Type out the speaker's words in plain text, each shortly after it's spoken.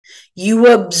You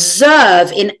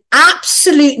observe in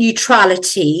absolute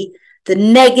neutrality the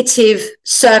negative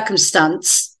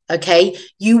circumstance, okay?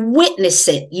 You witness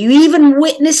it. You even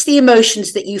witness the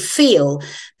emotions that you feel,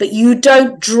 but you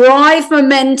don't drive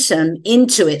momentum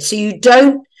into it. So you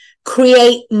don't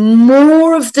create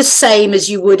more of the same as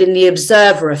you would in the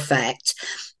observer effect.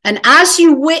 And as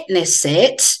you witness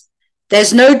it,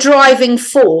 there's no driving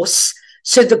force.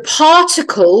 So the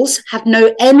particles have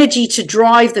no energy to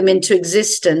drive them into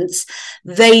existence.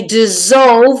 They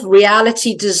dissolve,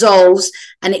 reality dissolves,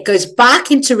 and it goes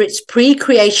back into its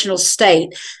pre-creational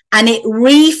state, and it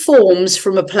reforms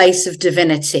from a place of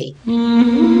divinity.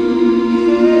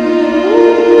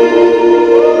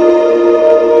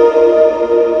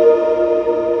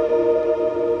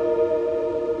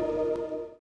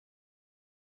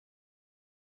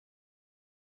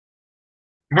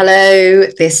 Hello,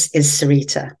 this is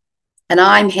Sarita, and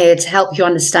I'm here to help you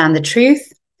understand the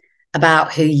truth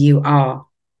about who you are.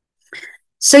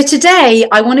 So today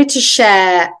I wanted to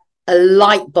share a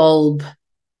light bulb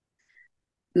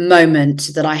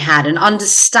moment that I had, an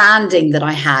understanding that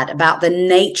I had about the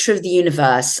nature of the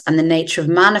universe and the nature of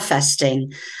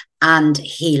manifesting and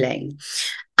healing.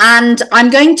 And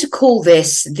I'm going to call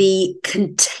this the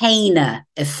container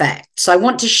effect. So I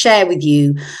want to share with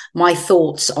you my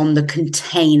thoughts on the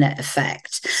container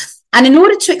effect. And in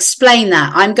order to explain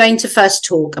that, I'm going to first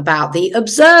talk about the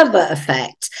observer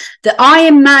effect that I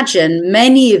imagine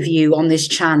many of you on this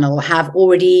channel have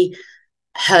already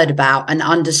heard about and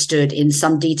understood in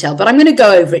some detail. But I'm going to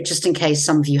go over it just in case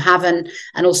some of you haven't,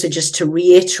 and also just to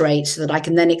reiterate so that I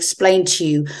can then explain to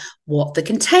you what the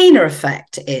container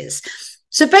effect is.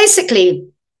 So basically,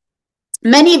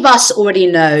 many of us already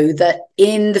know that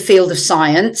in the field of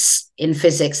science, in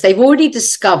physics, they've already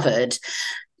discovered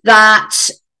that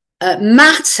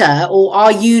matter, or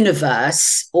our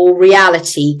universe or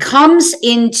reality, comes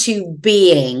into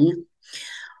being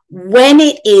when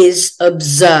it is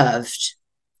observed.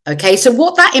 Okay, so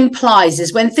what that implies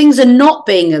is when things are not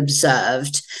being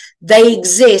observed, they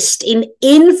exist in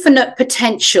infinite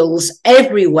potentials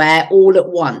everywhere all at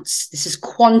once. This is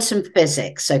quantum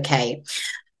physics, okay?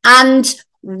 And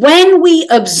when we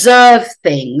observe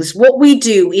things, what we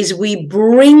do is we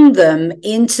bring them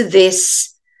into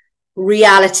this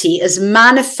reality as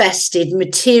manifested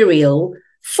material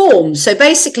form. So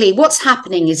basically what's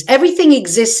happening is everything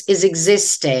is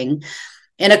existing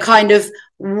in a kind of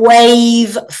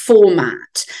wave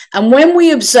format. And when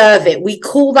we observe it, we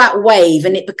call that wave,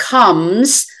 and it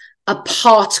becomes a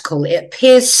particle. It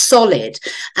appears solid.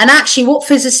 And actually what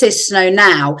physicists know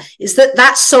now is that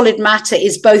that solid matter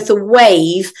is both a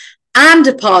wave and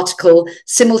a particle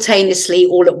simultaneously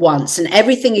all at once, and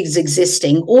everything is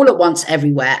existing all at once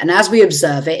everywhere, and as we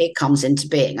observe it, it comes into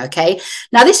being. Okay,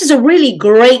 now this is a really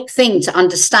great thing to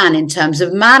understand in terms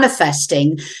of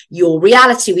manifesting your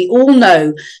reality. We all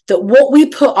know that what we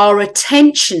put our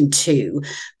attention to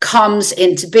comes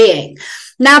into being.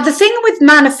 Now the thing with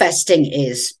manifesting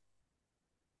is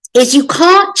you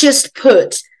can't just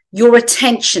put your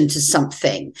attention to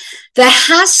something. There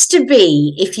has to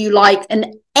be, if you like,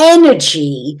 an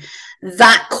energy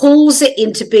that calls it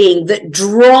into being, that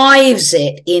drives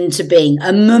it into being,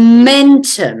 a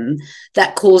momentum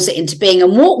that calls it into being.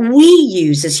 And what we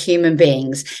use as human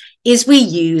beings is we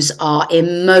use our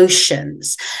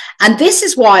emotions. And this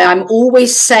is why I'm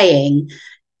always saying,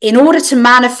 in order to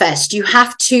manifest, you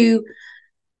have to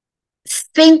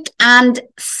think and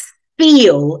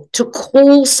feel to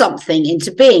call something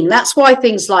into being. That's why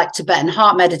things like Tibetan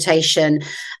heart meditation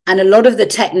and a lot of the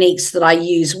techniques that I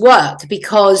use work,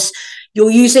 because you're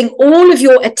using all of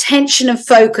your attention and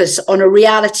focus on a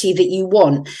reality that you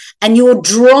want, and you're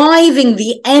driving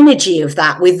the energy of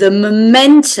that with the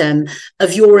momentum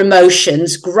of your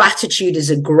emotions. Gratitude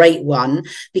is a great one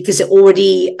because it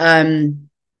already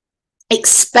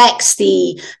expects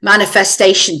the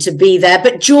manifestation to be there,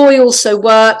 but joy also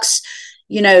works.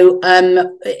 You know,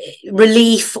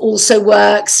 relief also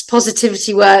works,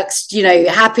 positivity works, you know,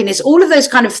 happiness, all of those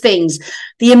kind of things.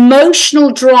 The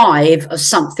emotional drive of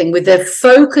something with a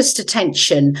focused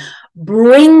attention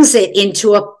brings it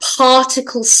into a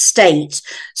particle state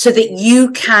so that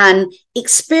you can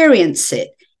experience it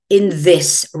in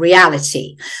this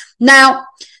reality. Now,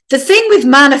 the thing with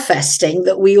manifesting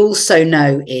that we also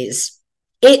know is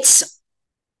it's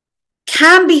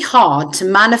can be hard to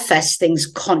manifest things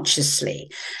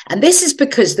consciously. And this is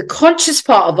because the conscious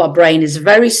part of our brain is a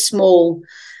very small,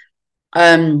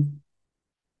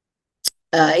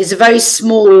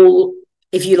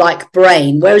 if you like,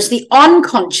 brain, whereas the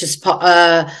unconscious part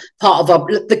of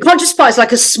the conscious part is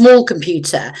like a small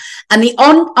computer, and the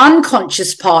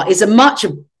unconscious part is a much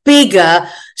bigger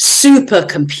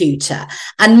supercomputer.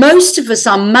 And most of us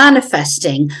are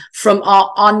manifesting from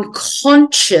our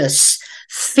unconscious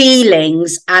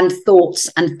feelings and thoughts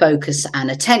and focus and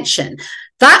attention.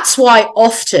 That's why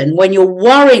often when you're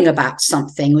worrying about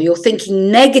something or you're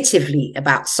thinking negatively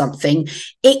about something,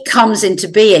 it comes into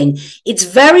being. It's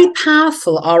very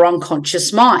powerful, our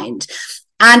unconscious mind.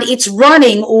 And it's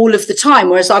running all of the time.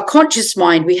 Whereas our conscious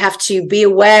mind, we have to be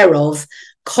aware of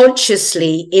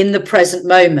consciously in the present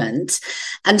moment.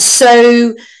 And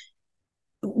so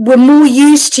we're more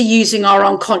used to using our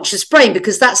unconscious brain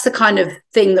because that's the kind of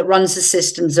thing that runs the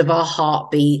systems of our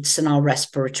heartbeats and our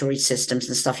respiratory systems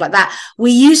and stuff like that. We're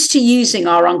used to using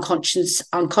our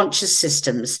unconscious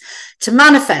systems to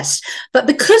manifest. But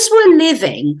because we're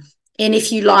living in,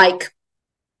 if you like,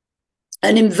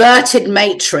 an inverted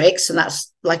matrix, and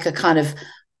that's like a kind of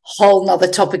whole nother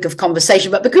topic of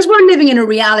conversation, but because we're living in a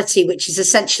reality which is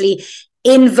essentially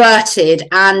inverted,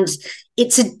 and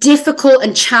it's a difficult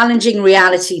and challenging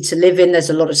reality to live in.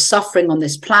 There's a lot of suffering on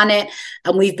this planet,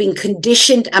 and we've been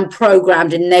conditioned and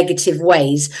programmed in negative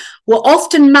ways. We're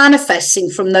often manifesting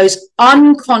from those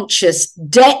unconscious,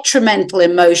 detrimental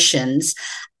emotions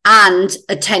and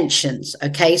attentions.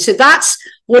 Okay, so that's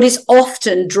what is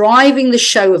often driving the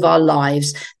show of our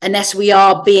lives, unless we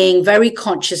are being very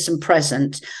conscious and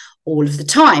present all of the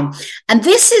time. And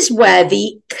this is where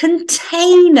the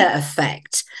container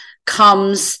effect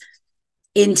comes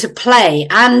into play.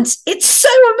 And it's so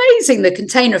amazing, the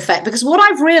container effect, because what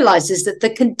I've realized is that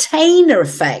the container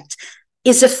effect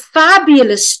is a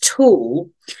fabulous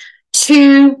tool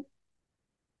to,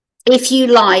 if you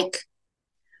like,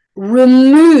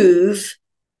 remove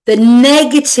the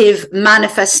negative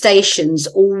manifestations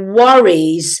or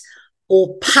worries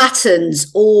or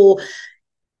patterns or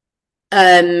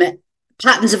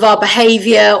patterns of our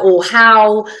behavior, or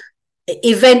how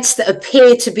events that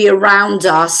appear to be around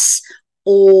us,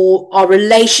 or our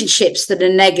relationships that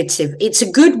are negative. It's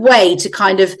a good way to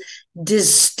kind of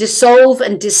dissolve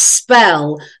and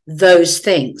dispel those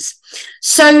things.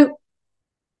 So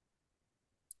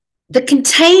the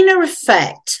container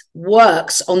effect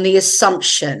works on the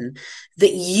assumption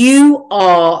that you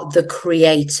are the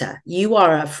creator. You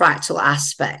are a fractal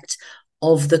aspect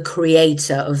of the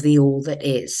creator of the all that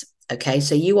is. Okay,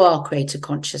 so you are creator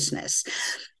consciousness.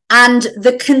 And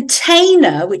the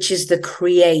container, which is the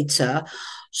creator,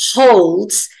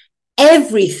 holds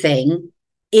everything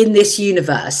in this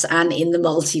universe and in the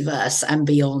multiverse and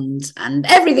beyond, and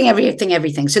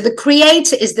everything. So the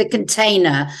creator is the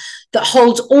container that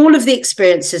holds all of the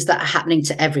experiences that are happening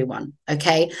to everyone.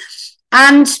 Okay.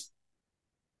 And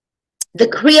the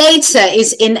creator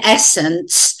is, in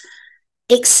essence,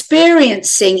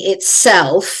 experiencing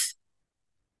itself,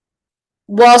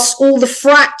 whilst all the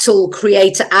fractal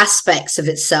creator aspects of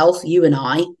itself, you and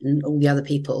I and all the other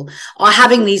people, are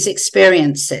having these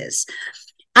experiences.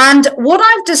 And what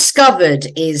I've discovered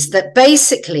is that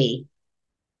basically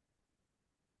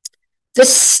the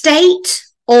state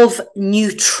of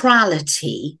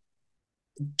neutrality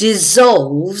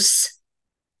dissolves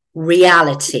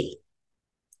reality.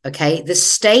 Okay, the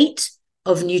state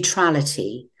of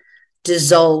neutrality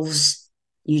dissolves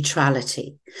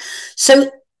neutrality.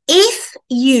 So if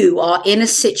you are in a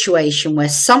situation where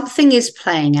something is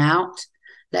playing out,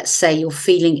 let's say you're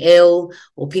feeling ill,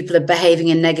 or people are behaving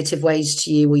in negative ways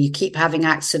to you, or you keep having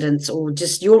accidents, or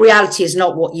just your reality is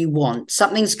not what you want,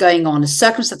 something's going on, a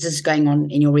circumstance is going on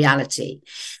in your reality.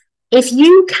 If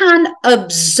you can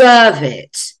observe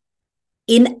it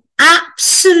in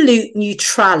absolute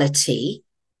neutrality,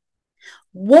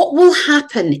 what will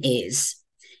happen is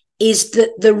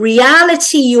that the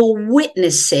reality you're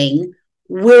witnessing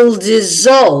will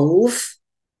dissolve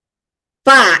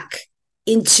back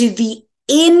into the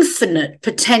infinite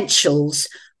potentials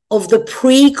of the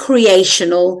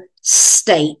pre-creational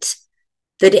state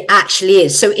that it actually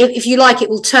is. So if you like, it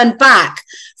will turn back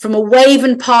from a wave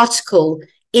and particle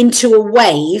into a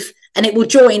wave, and it will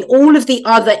join all of the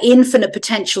other infinite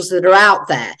potentials that are out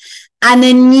there, and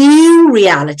a new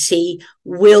reality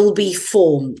will be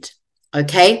formed.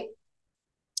 Okay.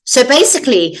 So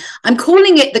basically, I'm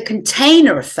calling it the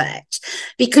container effect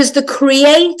because the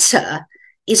creator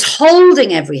is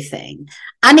holding everything,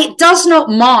 and it does not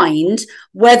mind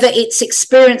whether it's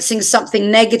experiencing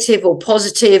something negative or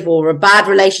positive, or a bad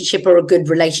relationship or a good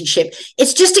relationship.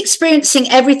 It's just experiencing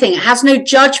everything. It has no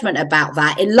judgment about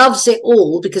that. It loves it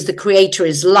all because the creator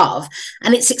is love,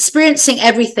 and it's experiencing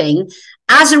everything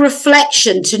as a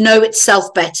reflection to know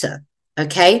itself better.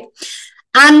 Okay.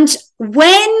 And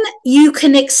when you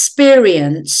can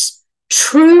experience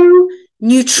true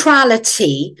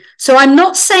neutrality, so I'm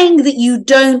not saying that you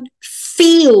don't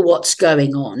feel what's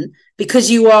going on,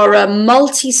 because you are a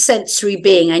multi-sensory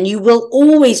being and you will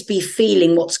always be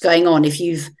feeling what's going on if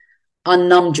you've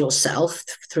unnumbed yourself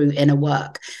through inner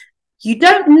work. You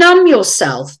don't numb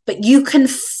yourself, but you can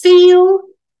feel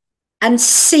and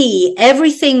see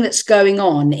everything that's going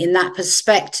on in that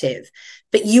perspective,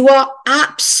 but you are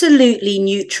absolutely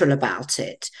neutral about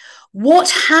it. What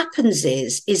happens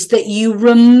is that you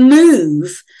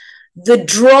remove the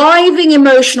driving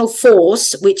emotional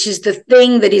force, which is the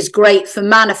thing that is great for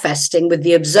manifesting with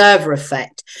the observer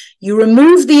effect. You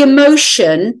remove the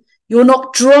emotion. You're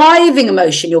not driving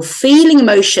emotion. You're feeling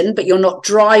emotion, but you're not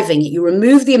driving it. You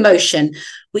remove the emotion,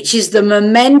 which is the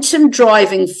momentum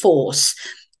driving force.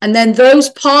 And then those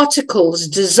particles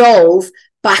dissolve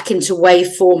back into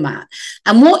wave format.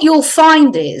 And what you'll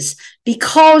find is,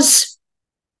 because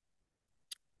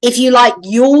if you like,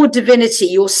 your divinity,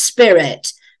 your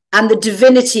spirit, and the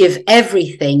divinity of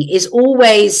everything is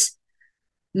always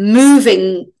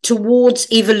moving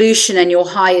towards evolution and your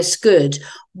highest good,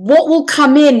 what will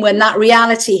come in when that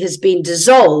reality has been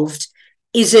dissolved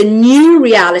is a new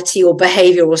reality or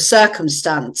behavior or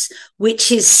circumstance,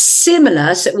 which is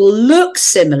similar. So it will look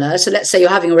similar. So let's say you're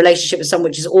having a relationship with someone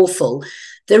which is awful.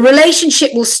 The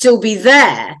relationship will still be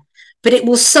there, but it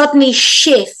will suddenly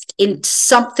shift into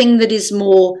something that is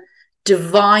more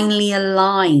divinely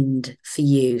aligned for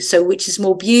you. So which is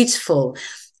more beautiful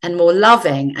and more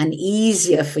loving and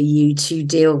easier for you to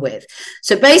deal with.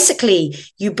 So basically,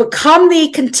 you become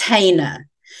the container.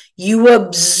 You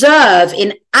observe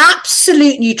in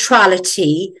absolute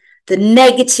neutrality the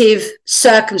negative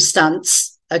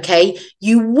circumstance, okay?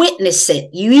 You witness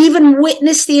it. You even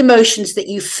witness the emotions that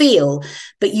you feel,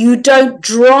 but you don't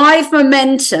drive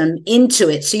momentum into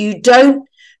it. So you don't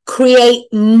create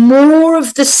more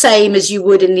of the same as you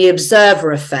would in the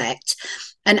observer effect.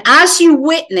 And as you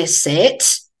witness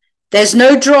it, there's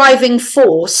no driving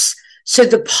force. So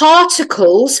the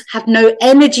particles have no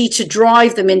energy to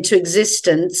drive them into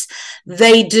existence.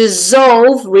 They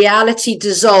dissolve, reality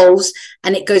dissolves,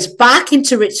 and it goes back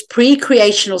into its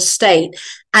pre-creational state,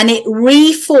 and it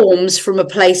reforms from a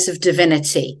place of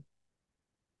divinity.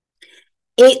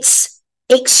 It's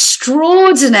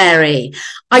extraordinary.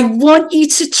 I want you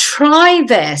to try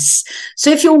this. So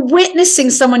if you're witnessing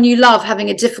someone you love having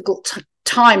a difficult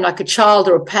time, like a child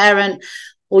or a parent,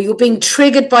 or you're being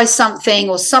triggered by something,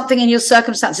 or something in your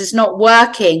circumstances is not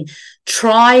working,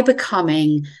 try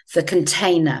becoming the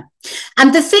container.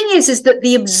 And the thing is that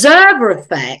the observer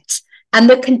effect and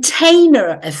the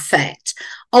container effect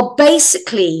are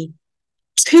basically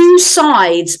two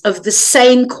sides of the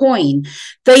same coin.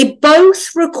 They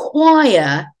both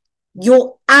require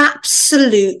your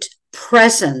absolute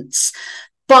presence.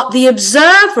 But the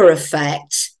observer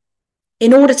effect,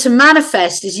 in order to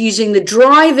manifest, is using the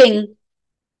driving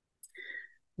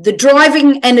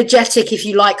energetic, if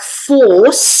you like,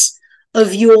 force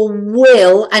of your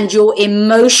will and your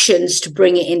emotions to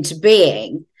bring it into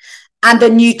being. And the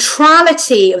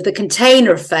neutrality of the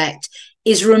container effect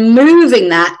is removing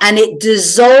that, and it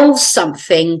dissolves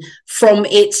something from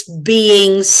its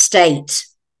being state.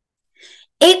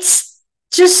 It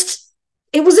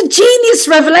was a genius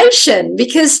revelation,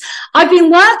 because I've been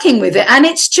working with it, and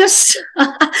it's just,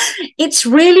 it's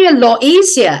really a lot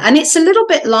easier. And it's a little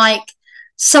bit like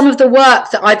some of the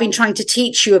work that I've been trying to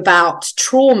teach you about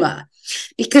trauma,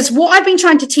 because what I've been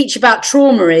trying to teach about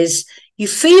trauma is you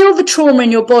feel the trauma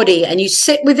in your body, and you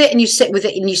sit with it, and you sit with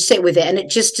it, and you sit with it, and it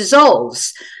just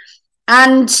dissolves.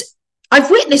 And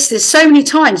I've witnessed this so many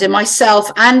times in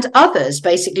myself and others.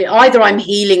 Basically, either I'm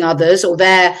healing others, or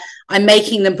I'm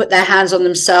making them put their hands on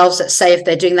themselves. Let's say if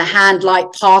they're doing the hand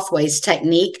light pathways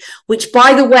technique, which,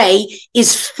 by the way,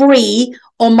 is free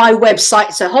on my website.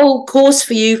 It's a whole course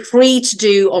for you, free to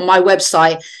do on my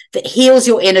website, that heals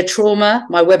your inner trauma.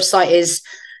 My website is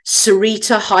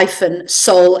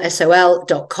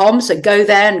sarita-soul.com. So go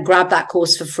there and grab that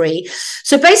course for free.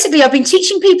 So basically, I've been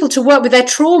teaching people to work with their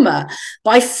trauma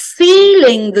by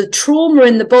feeling the trauma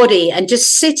in the body and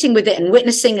just sitting with it and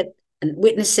witnessing it,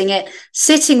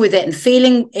 sitting with it and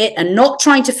feeling it, and not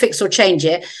trying to fix or change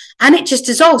it. And it just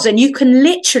dissolves. And you can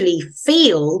literally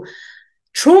feel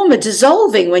trauma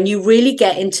dissolving when you really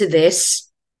get into this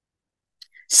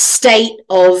state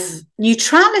of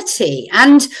neutrality.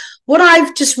 And what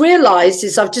I've just realized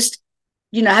is I've just,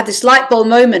 had this light bulb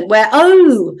moment where,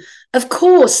 oh, of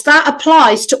course, that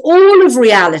applies to all of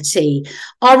reality.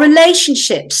 Our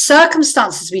relationships,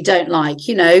 circumstances we don't like,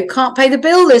 can't pay the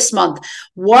bill this month,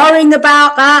 worrying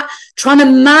about that, trying to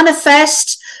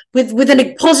manifest with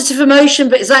a positive emotion,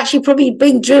 but it's actually probably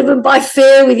being driven by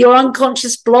fear with your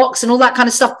unconscious blocks and all that kind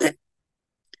of stuff.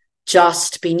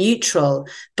 Just be neutral,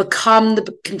 become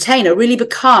the container, really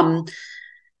become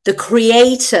the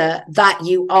creator that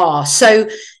you are. So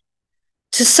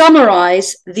to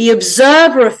summarize, the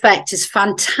observer effect is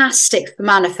fantastic for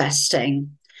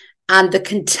manifesting, and the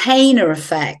container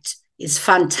effect is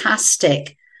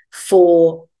fantastic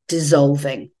for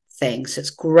dissolving things. It's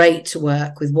great to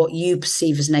work with what you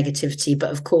perceive as negativity,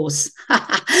 but of course,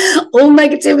 all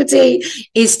negativity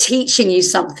is teaching you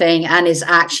something and is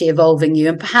actually evolving you.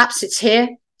 And perhaps it's here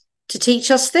to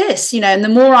teach us this, and the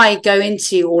more I go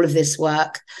into all of this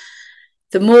work,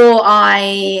 the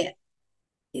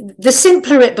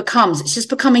simpler it becomes. It's just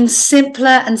becoming simpler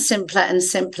and simpler and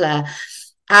simpler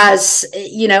as,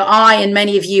 I and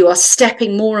many of you are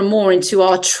stepping more and more into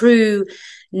our true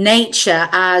nature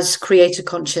as creator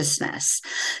consciousness.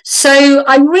 So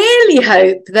I really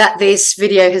hope that this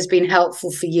video has been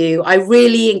helpful for you. I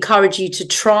really encourage you to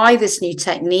try this new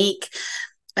technique.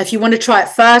 If you want to try it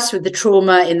first with the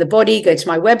trauma in the body, go to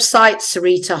my website,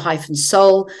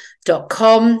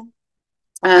 sarita-soul.com.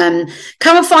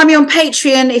 Come and find me on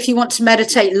Patreon if you want to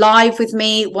meditate live with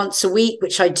me once a week,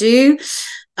 which I do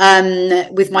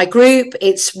with my group.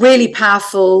 It's really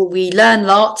powerful. We learn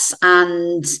lots,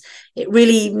 and it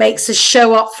really makes us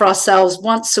show up for ourselves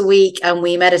once a week, and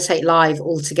we meditate live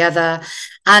all together.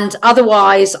 And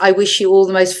otherwise, I wish you all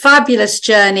the most fabulous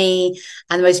journey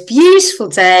and the most beautiful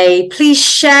day. Please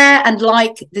share and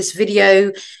like this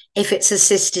video if it's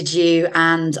assisted you,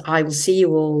 and I will see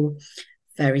you all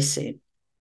very soon.